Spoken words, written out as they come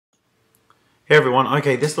Hey everyone,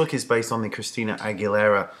 okay, this look is based on the Christina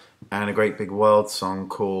Aguilera and a Great Big World song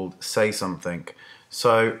called Say Something.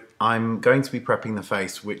 So I'm going to be prepping the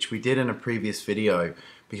face, which we did in a previous video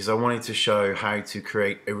because I wanted to show how to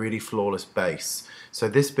create a really flawless base. So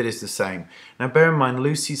this bit is the same. Now bear in mind,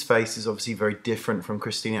 Lucy's face is obviously very different from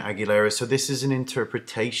Christina Aguilera, so this is an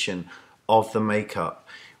interpretation of the makeup.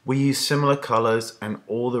 We use similar colors and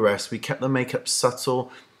all the rest. We kept the makeup subtle,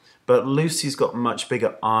 but Lucy's got much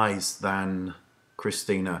bigger eyes than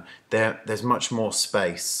Christina. There's much more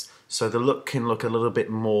space, so the look can look a little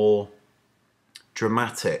bit more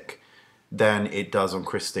dramatic than it does on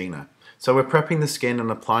Christina. So we're prepping the skin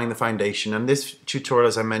and applying the foundation, and this tutorial,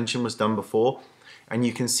 as I mentioned, was done before, and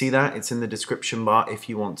you can see that it's in the description bar if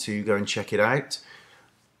you want to go and check it out.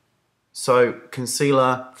 So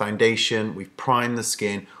concealer, foundation, we've primed the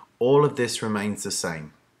skin, all of this remains the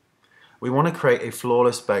same. We want to create a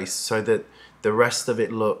flawless base so that the rest of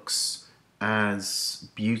it looks as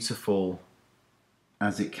beautiful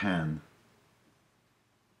as it can.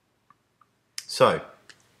 So,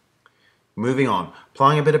 moving on.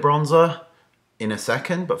 Applying a bit of bronzer in a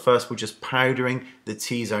second, but first we're just powdering the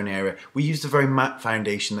T-zone area. We used a very matte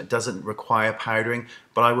foundation that doesn't require powdering,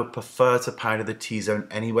 but I would prefer to powder the T-zone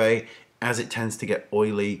anyway, as it tends to get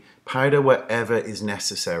oily. Powder wherever is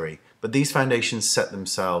necessary, but these foundations set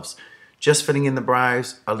themselves. Just filling in the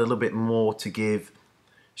brows a little bit more to give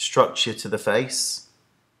structure to the face.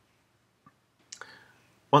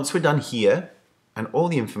 Once we're done here, and all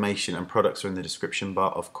the information and products are in the description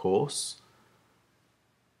bar, of course,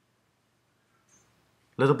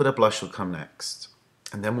 a little bit of blush will come next,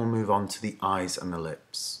 and then we'll move on to the eyes and the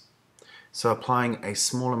lips. So applying a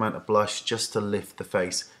small amount of blush just to lift the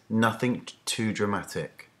face, nothing too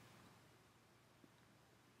dramatic.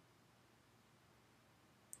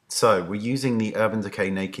 So we're using the Urban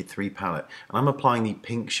Decay Naked 3 palette, and I'm applying the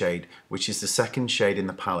pink shade, which is the second shade in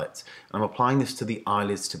the palette. And I'm applying this to the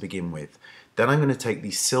eyelids to begin with. Then I'm going to take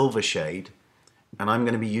the silver shade, and I'm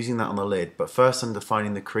going to be using that on the lid. But first I'm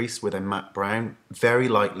defining the crease with a matte brown, very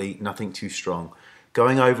lightly, nothing too strong.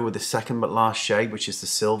 Going over with the second but last shade, which is the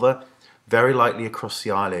silver, very lightly across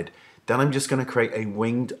the eyelid. Then I'm just going to create a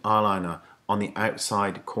winged eyeliner on the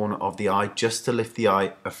outside corner of the eye, just to lift the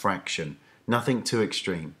eye a fraction. Nothing too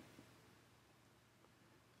extreme.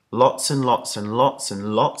 Lots and lots and lots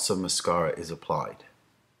and lots of mascara is applied.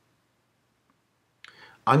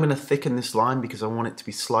 I'm going to thicken this line because I want it to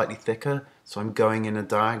be slightly thicker, so I'm going in a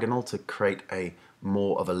diagonal to create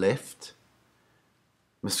more of a lift.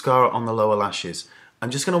 Mascara on the lower lashes.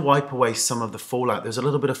 I'm just going to wipe away some of the fallout. There's a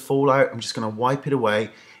little bit of fallout. I'm just going to wipe it away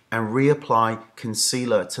and reapply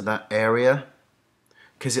concealer to that area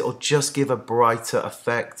because it'll just give a brighter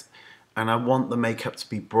effect, and I want the makeup to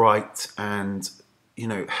be bright and, you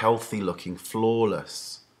know, healthy looking,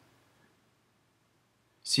 flawless.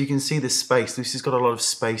 So you can see this space. Lucy's got a lot of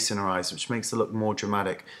space in her eyes, which makes it look more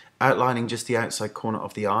dramatic. Outlining just the outside corner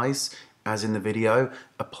of the eyes, as in the video.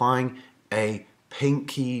 Applying a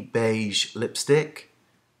pinky beige lipstick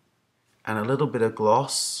and a little bit of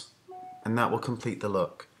gloss, and that will complete the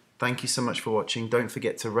look. Thank you so much for watching. Don't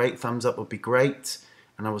forget to rate. Thumbs up would be great,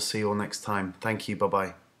 and I will see you all next time. Thank you.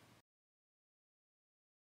 Bye-bye.